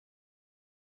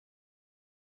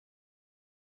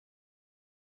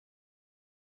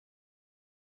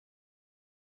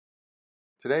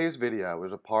Today's video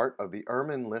is a part of the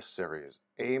Ehrman List series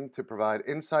aimed to provide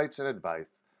insights and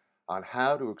advice on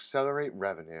how to accelerate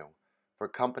revenue for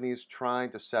companies trying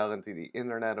to sell into the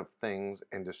Internet of Things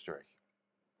industry.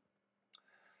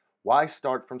 Why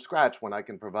start from scratch when I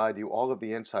can provide you all of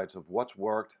the insights of what's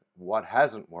worked, what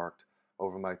hasn't worked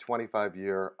over my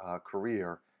 25-year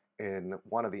career in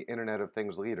one of the Internet of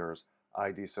Things leaders,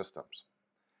 ID Systems.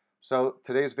 So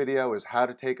today's video is how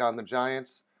to take on the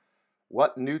giants,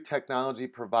 what new technology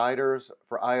providers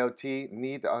for IoT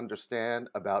need to understand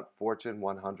about Fortune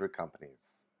 100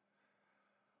 companies.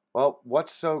 Well,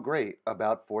 what's so great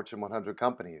about Fortune 100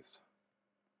 companies?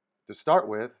 To start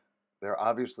with, they're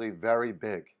obviously very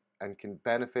big and can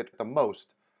benefit the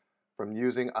most from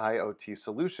using IoT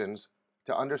solutions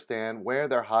to understand where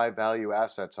their high-value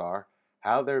assets are,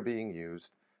 how they're being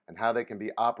used, and how they can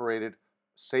be operated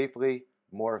safely,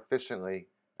 more efficiently,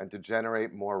 and to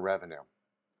generate more revenue.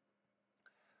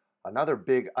 Another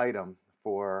big item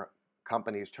for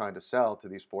companies trying to sell to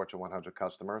these Fortune 100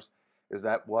 customers is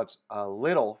that what's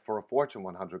little for a Fortune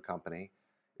 100 company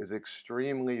is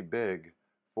extremely big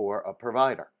for a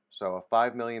provider. So a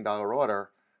 $5 million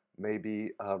order may be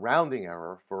a rounding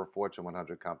error for a Fortune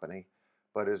 100 company,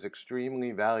 but is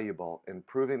extremely valuable in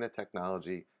proving the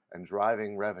technology and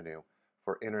driving revenue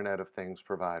for Internet of Things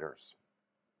providers.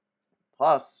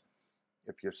 Plus,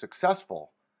 if you're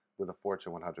successful with a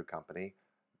Fortune 100 company,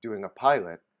 doing a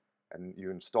pilot, and you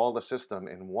install the system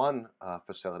in one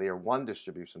facility or one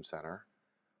distribution center,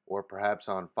 or perhaps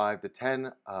on 5 to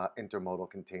 10 intermodal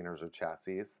containers or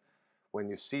chassis, when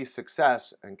you see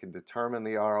success and can determine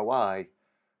the ROI,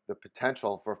 the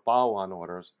potential for follow-on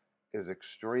orders is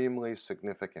extremely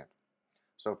significant.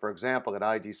 So for example, at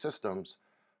ID Systems,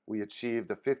 we achieved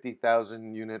a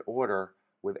 50,000 unit order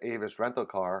with Avis Rental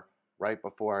Car right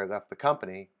before I left the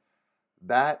company.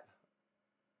 That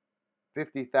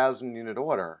 50,000 unit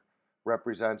order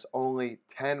represents only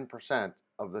 10%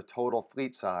 of the total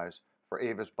fleet size for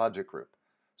Avis Budget Group.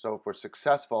 So if we're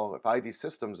successful, if ID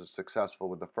Systems is successful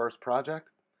with the first project,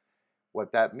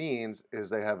 what that means is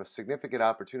they have a significant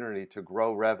opportunity to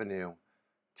grow revenue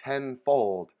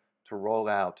tenfold to roll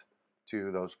out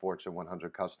to those Fortune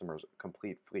 100 customers,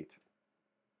 complete fleet.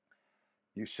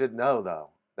 You should know,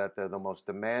 though, that they're the most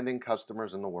demanding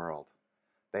customers in the world.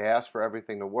 They ask for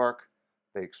everything to work.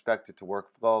 They expect it to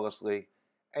work flawlessly.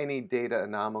 Any data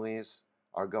anomalies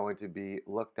are going to be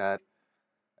looked at.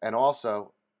 And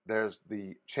also, there's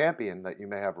the champion that you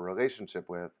may have a relationship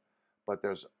with, but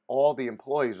there's all the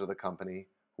employees of the company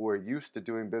who are used to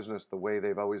doing business the way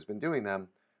they've always been doing them,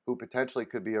 who potentially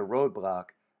could be a roadblock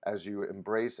as you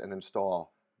embrace and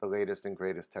install the latest and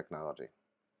greatest technology.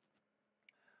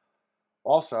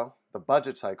 Also, the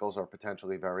budget cycles are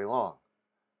potentially very long.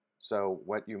 So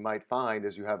what you might find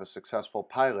is you have a successful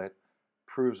pilot,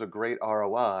 proves a great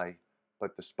ROI,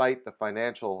 but despite the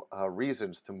financial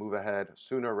reasons to move ahead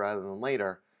sooner rather than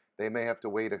later, they may have to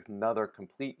wait another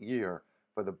complete year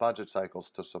for the budget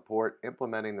cycles to support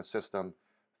implementing the system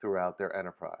throughout their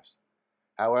enterprise.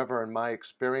 However, in my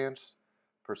experience,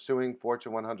 pursuing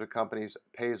Fortune 100 companies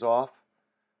pays off.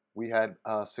 We had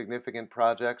significant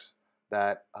projects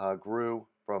that grew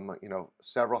from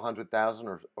several hundred thousand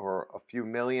or a few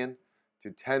million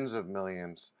to tens of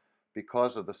millions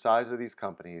because of the size of these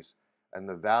companies and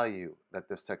the value that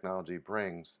this technology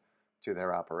brings to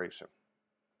their operation.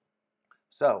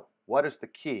 So, what is the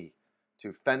key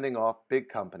to fending off big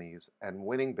companies and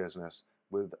winning business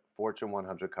with Fortune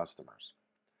 100 customers?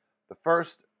 The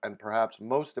first and perhaps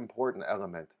most important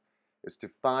element is to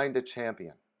find a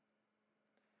champion.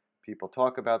 People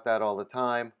talk about that all the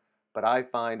time. But I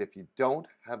find if you don't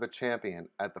have a champion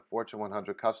at the Fortune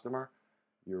 100 customer,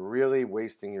 you're really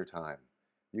wasting your time.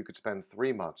 You could spend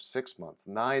 3 months, 6 months,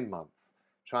 9 months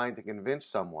trying to convince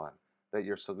someone that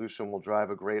your solution will drive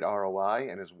a great ROI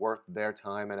and is worth their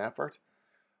time and effort.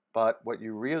 But what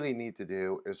you really need to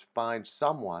do is find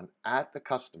someone at the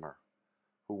customer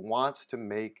who wants to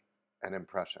make an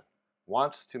impression,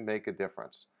 wants to make a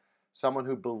difference, someone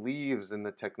who believes in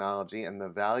the technology and the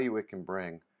value it can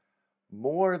bring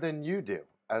more than you do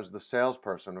as the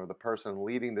salesperson or the person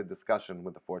leading the discussion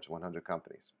with the Fortune 100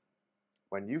 companies.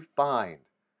 When you find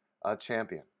a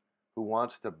champion who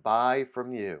wants to buy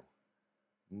from you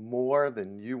more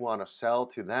than you want to sell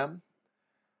to them,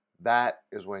 that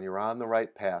is when you're on the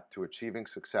right path to achieving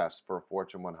success for a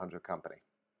Fortune 100 company.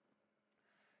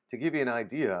 To give you an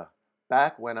idea,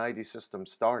 back when ID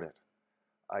Systems started,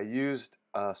 I used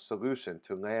a solution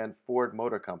to land Ford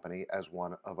Motor Company as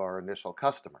one of our initial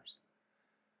customers.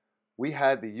 We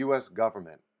had the US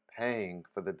government paying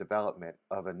for the development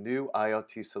of a new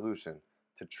IoT solution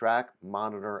to track,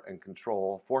 monitor, and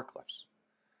control forklifts.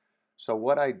 So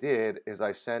what I did is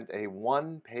I sent a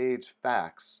one-page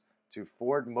fax to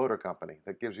Ford Motor Company.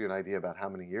 That gives you an idea about how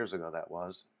many years ago that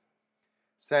was,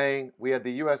 saying we had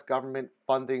the U.S. government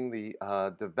funding the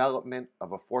development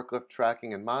of a forklift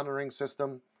tracking and monitoring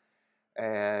system,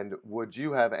 and would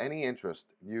you have any interest,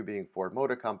 you being Ford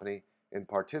Motor Company, in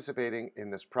participating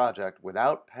in this project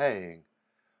without paying,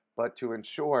 but to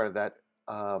ensure that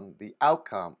the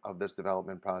outcome of this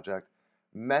development project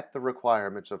met the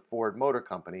requirements of Ford Motor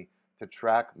Company to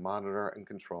track, monitor, and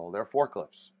control their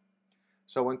forklifts.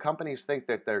 So when companies think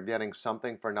that they're getting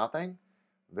something for nothing,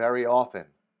 very often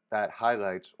that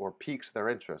highlights or piques their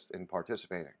interest in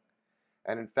participating.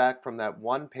 And in fact, from that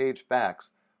one-page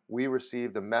fax, we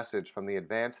received a message from the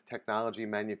Advanced Technology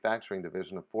Manufacturing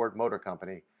Division of Ford Motor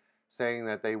Company saying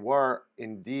that they were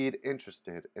indeed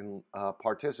interested in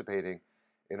participating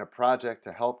in a project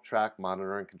to help track,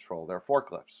 monitor, and control their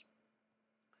forklifts.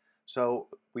 So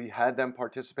we had them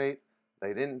participate.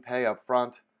 They didn't pay up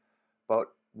front, but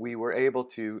we were able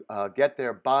to get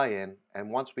their buy-in,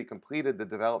 and once we completed the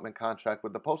development contract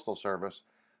with the Postal Service,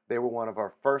 they were one of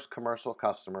our first commercial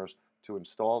customers to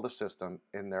install the system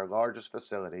in their largest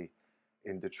facility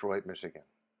in Detroit, Michigan.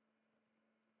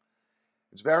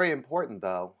 It's very important,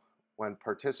 though, when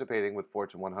participating with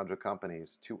Fortune 100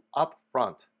 companies to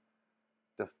upfront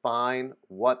define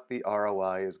what the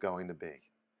ROI is going to be.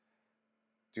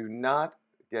 Do not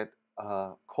get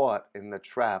caught in the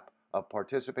trap of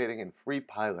participating in free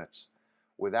pilots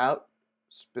without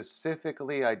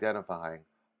specifically identifying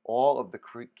all of the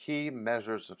key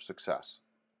measures of success.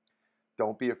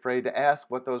 Don't be afraid to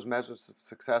ask what those measures of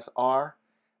success are,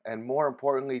 and more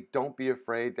importantly, don't be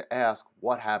afraid to ask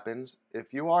what happens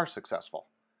if you are successful.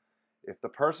 If the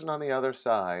person on the other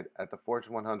side at the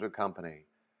Fortune 100 company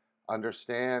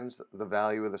understands the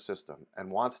value of the system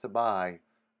and wants to buy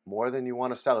more than you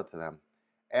want to sell it to them,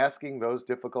 asking those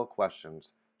difficult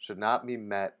questions should not be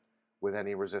met with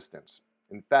any resistance.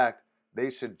 In fact, they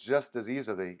should just as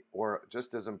easily or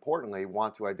just as importantly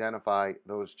want to identify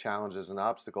those challenges and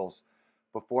obstacles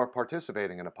before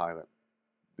participating in a pilot,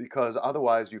 because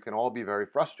otherwise you can all be very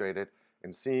frustrated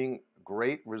in seeing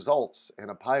great results in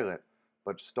a pilot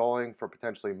but stalling for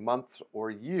potentially months or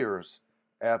years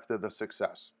after the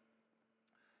success.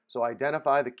 So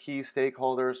identify the key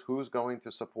stakeholders, who's going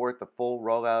to support the full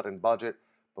rollout and budget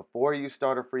before you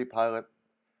start a free pilot.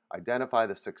 Identify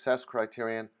the success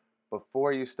criterion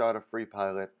before you start a free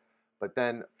pilot, but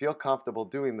then feel comfortable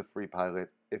doing the free pilot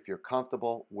if you're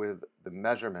comfortable with the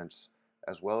measurements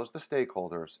as well as the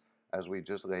stakeholders as we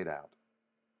just laid out.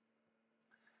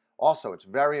 Also, it's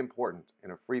very important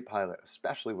in a free pilot,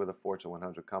 especially with a Fortune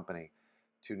 100 company,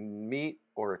 to meet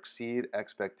or exceed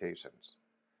expectations.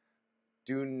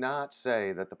 Do not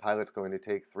say that the pilot's going to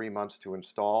take 3 months to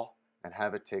install and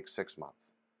have it take 6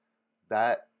 months.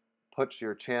 That puts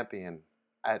your champion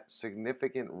at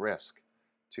significant risk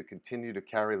to continue to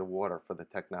carry the water for the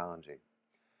technology.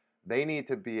 They need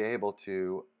to be able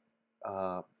to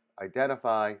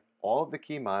identify all of the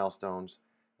key milestones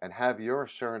and have your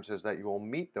assurances that you will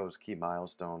meet those key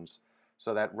milestones,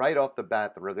 so that right off the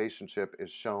bat the relationship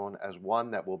is shown as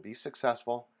one that will be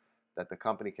successful, that the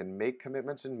company can make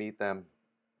commitments and meet them,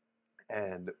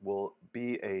 and will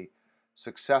be a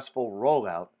successful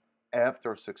rollout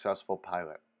after a successful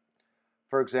pilot.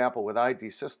 For example, with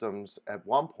ID Systems, at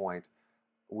one point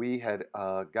we had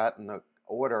gotten an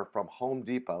order from Home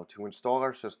Depot to install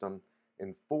our system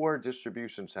in 4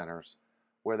 distribution centers,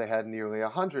 where they had nearly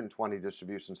 120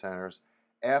 distribution centers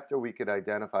after we could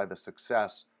identify the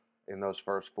success in those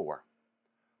first 4.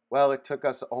 Well, it took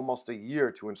us almost a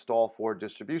year to install 4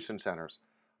 distribution centers.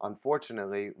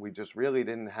 Unfortunately, we just really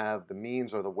didn't have the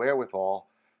means or the wherewithal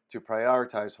to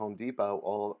prioritize Home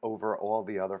Depot over all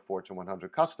the other Fortune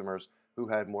 100 customers who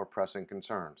had more pressing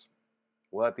concerns.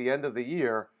 Well, at the end of the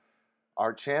year,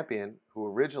 our champion, who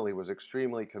originally was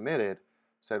extremely committed,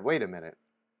 said, wait a minute,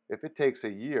 if it takes a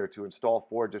year to install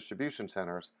 4 distribution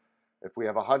centers, if we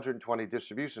have 120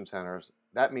 distribution centers,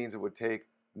 that means it would take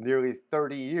nearly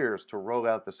 30 years to roll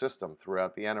out the system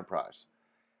throughout the enterprise.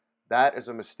 That is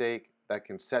a mistake that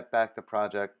can set back the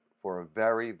project for a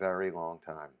very, very long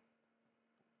time.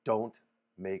 Don't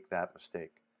make that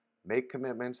mistake. Make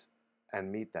commitments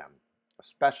and meet them,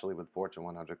 especially with Fortune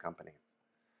 100 companies.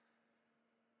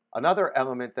 Another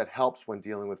element that helps when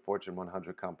dealing with Fortune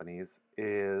 100 companies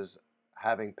is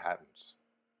having patents.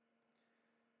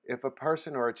 If a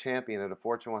person or a champion at a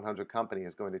Fortune 100 company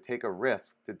is going to take a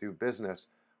risk to do business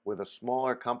with a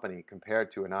smaller company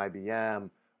compared to an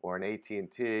IBM or an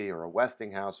AT&T or a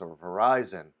Westinghouse or a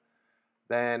Verizon,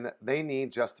 then they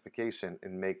need justification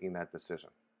in making that decision.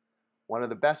 One of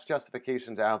the best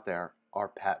justifications out there are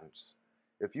patents.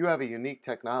 If you have a unique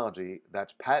technology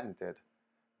that's patented,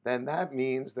 then that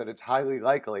means that it's highly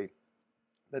likely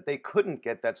that they couldn't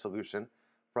get that solution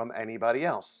from anybody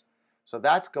else. So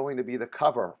that's going to be the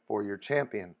cover for your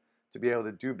champion to be able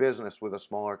to do business with a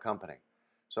smaller company.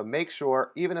 So make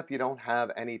sure, even if you don't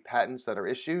have any patents that are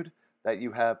issued, that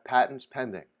you have patents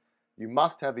pending. You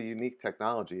must have a unique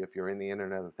technology if you're in the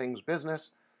Internet of Things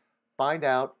business. Find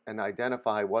out and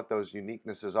identify what those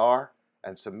uniquenesses are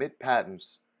and submit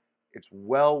patents. It's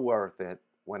well worth it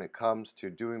when it comes to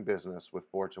doing business with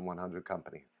Fortune 100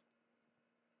 companies.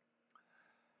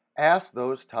 Ask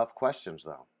those tough questions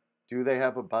though. Do they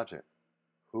have a budget?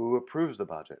 Who approves the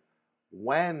budget?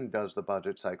 When does the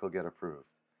budget cycle get approved?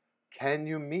 Can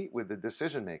you meet with the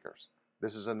decision makers?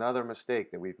 This is another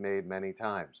mistake that we've made many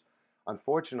times.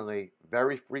 Unfortunately,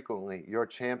 very frequently, your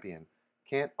champion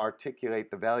can't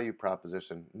articulate the value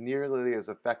proposition nearly as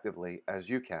effectively as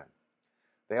you can.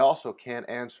 They also can't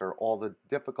answer all the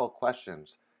difficult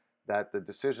questions that the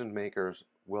decision makers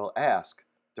will ask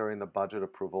during the budget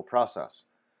approval process.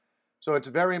 So it's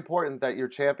very important that your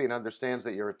champion understands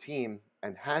that you're a team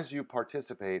and has you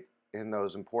participate in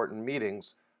those important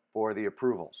meetings for the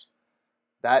approvals.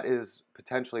 That is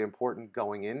potentially important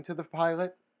going into the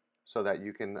pilot so that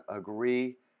you can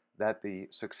agree that the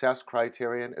success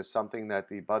criterion is something that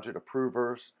the budget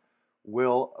approvers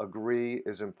will agree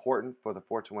is important for the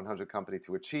Fortune 100 company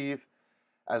to achieve,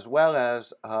 as well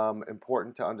as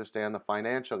important to understand the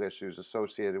financial issues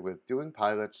associated with doing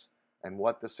pilots and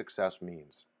what the success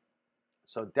means.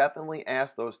 So definitely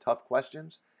ask those tough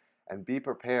questions and be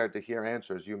prepared to hear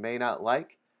answers you may not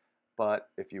like, but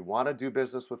if you want to do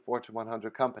business with Fortune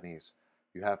 100 companies,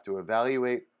 you have to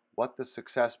evaluate what the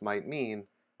success might mean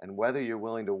and whether you're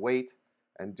willing to wait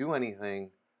and do anything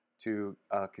to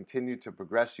continue to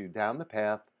progress you down the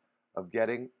path of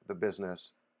getting the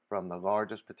business from the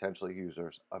largest potential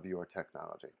users of your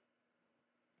technology.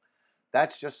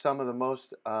 That's just some of the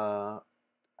most,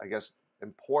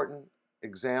 important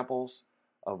examples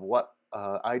of what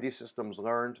ID Systems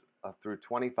learned through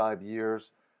 25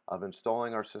 years of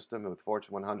installing our system with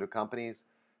Fortune 100 companies,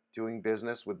 doing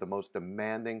business with the most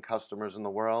demanding customers in the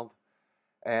world.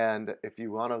 And if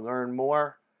you want to learn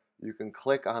more, you can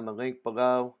click on the link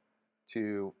below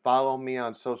to follow me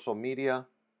on social media,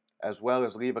 as well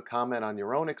as leave a comment on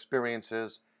your own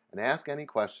experiences and ask any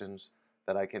questions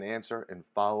that I can answer in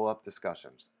follow-up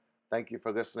discussions. Thank you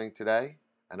for listening today,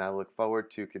 and I look forward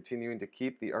to continuing to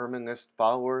keep the Ehrman List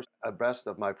followers abreast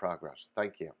of my progress.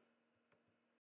 Thank you.